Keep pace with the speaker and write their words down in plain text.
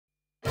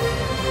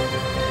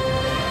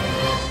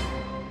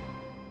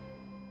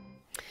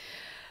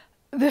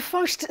The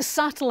first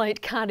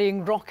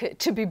satellite-carrying rocket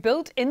to be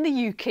built in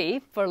the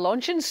UK for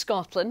launch in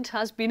Scotland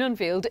has been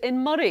unveiled in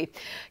Moray.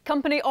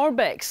 Company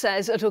Orbex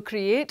says it'll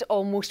create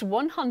almost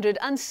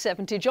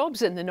 170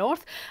 jobs in the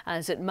north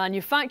as it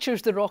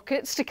manufactures the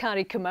rockets to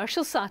carry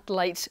commercial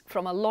satellites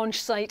from a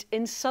launch site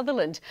in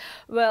Sutherland.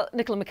 Well,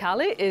 Nicola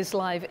McCalley is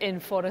live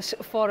in for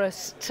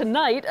us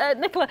tonight.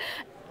 Nicola,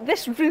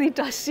 this really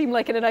does seem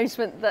like an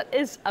announcement that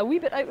is a wee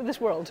bit out of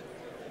this world.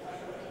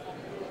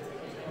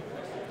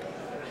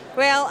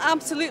 Well,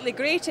 absolutely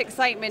great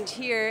excitement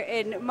here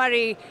in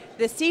Moray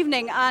this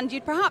evening, and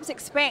you'd perhaps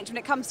expect when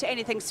it comes to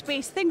anything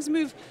space, things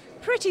move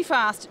pretty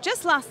fast.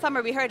 Just last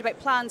summer we heard about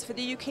plans for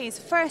the UK's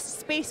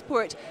first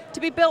spaceport to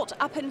be built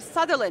up in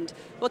Sutherland.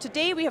 Well,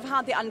 today we have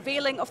had the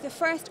unveiling of the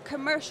first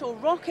commercial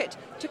rocket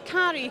to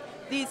carry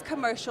these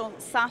commercial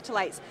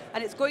satellites,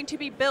 and it's going to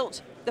be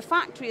built. The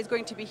factory is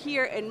going to be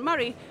here in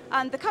Moray,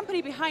 and the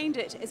company behind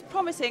it is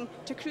promising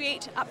to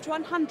create up to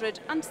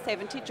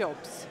 170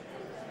 jobs.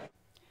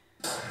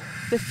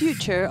 The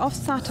future of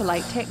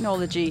satellite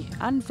technology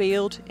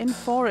unveiled in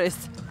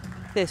Forres.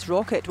 This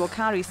rocket will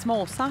carry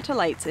small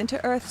satellites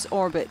into Earth's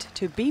orbit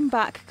to beam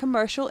back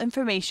commercial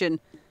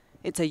information.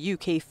 It's a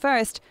UK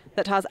first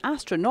that has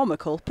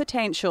astronomical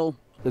potential.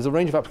 There's a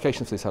range of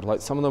applications for these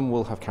satellites. Some of them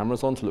will have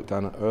cameras on to look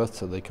down at Earth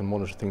so they can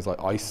monitor things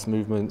like ice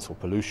movements or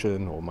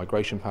pollution or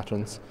migration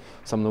patterns.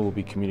 Some of them will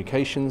be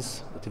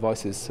communications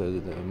devices, so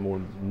there are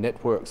more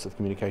networks of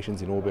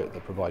communications in orbit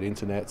that provide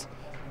internet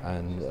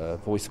and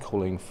voice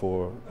calling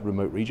for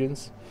remote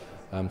regions.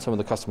 Some of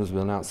the customers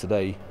we'll announce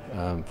today,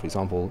 for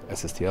example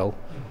SSTL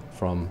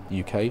from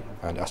UK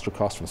and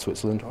Astrocast from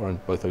Switzerland, are in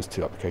both those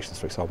two applications,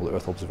 for example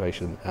Earth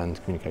observation and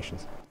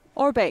communications.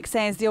 Orbex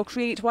says they'll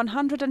create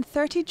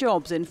 130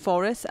 jobs in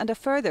Forres and a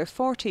further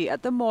 40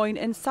 at the Moray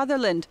in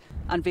Sutherland,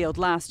 unveiled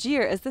last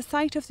year as the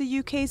site of the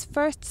UK's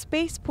first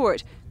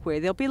spaceport, where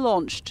they'll be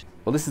launched.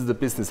 Well, this is the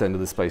business end of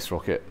the space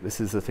rocket.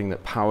 This is the thing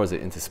that powers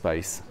it into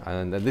space,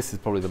 and this is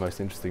probably the most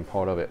interesting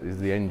part of it, is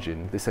the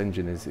engine. This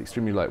engine is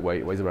extremely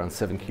lightweight, it weighs around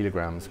 7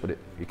 kilograms, but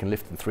it can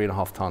lift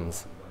 3.5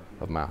 tons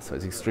of mass, so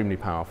it's extremely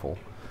powerful.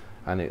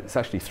 And it's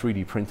actually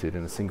 3D printed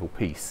in a single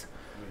piece,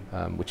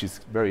 which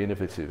is very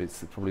innovative.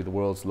 It's probably the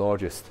world's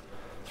largest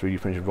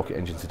 3D printed rocket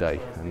engine today,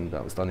 and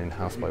that was done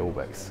in-house by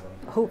Orbex.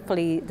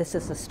 Hopefully this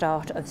is the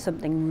start of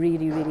something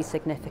really, really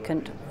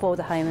significant for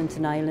the Highlands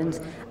and Islands,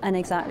 and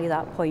exactly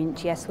that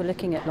point, yes, we're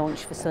looking at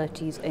launch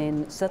facilities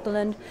in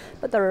Sutherland,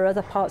 but there are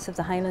other parts of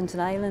the Highlands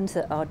and Islands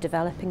that are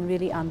developing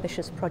really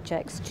ambitious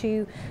projects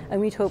too, and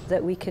we'd hope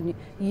that we can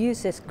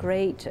use this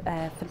great,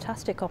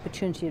 fantastic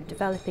opportunity of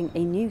developing a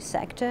new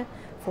sector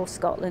for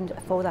Scotland,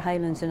 for the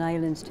Highlands and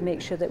Islands, to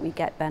make sure that we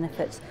get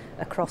benefits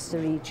across the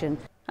region.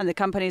 And the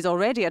company's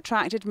already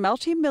attracted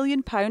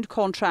multi-million-pound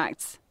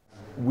contracts.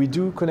 We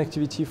do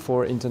connectivity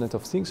for Internet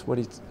of Things. What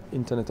is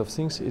Internet of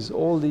Things is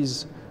all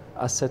these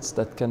assets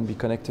that can be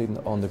connected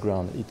on the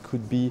ground. It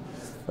could be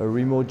a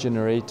remote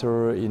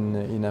generator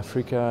in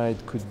Africa,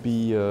 it could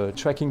be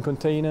tracking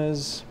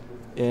containers,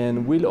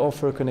 and we'll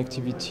offer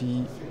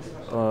connectivity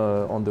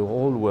on the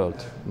whole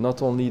world.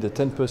 Not only the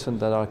 10%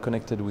 that are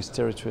connected with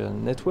terrestrial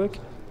network,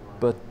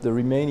 but the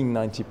remaining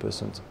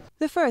 90%.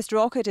 The first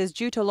rocket is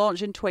due to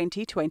launch in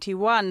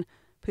 2021.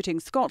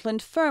 Putting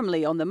Scotland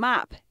firmly on the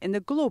map in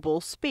the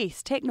global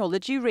space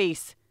technology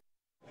race.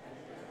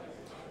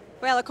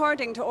 Well,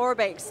 according to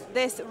Orbex,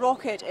 this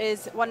rocket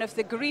is one of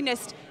the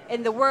greenest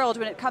in the world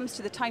when it comes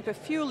to the type of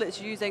fuel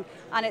it's using,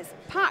 and it's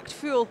packed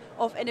full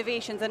of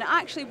innovations, and it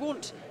actually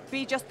won't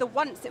be just the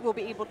once it will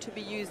be able to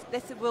be used.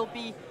 This will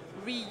be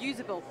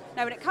reusable.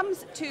 Now, when it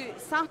comes to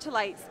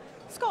satellites,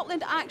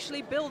 Scotland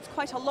actually builds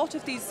quite a lot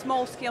of these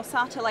small-scale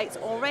satellites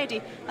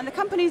already, and the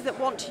companies that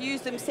want to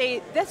use them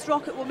say this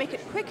rocket will make it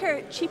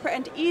quicker, cheaper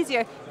and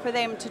easier for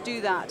them to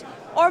do that.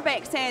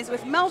 Orbex says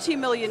with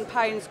multi-million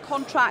pounds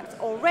contracts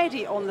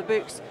already on the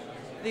books,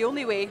 the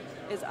only way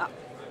is up.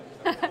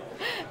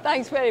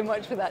 Thanks very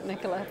much for that,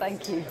 Nicola.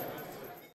 Thank you.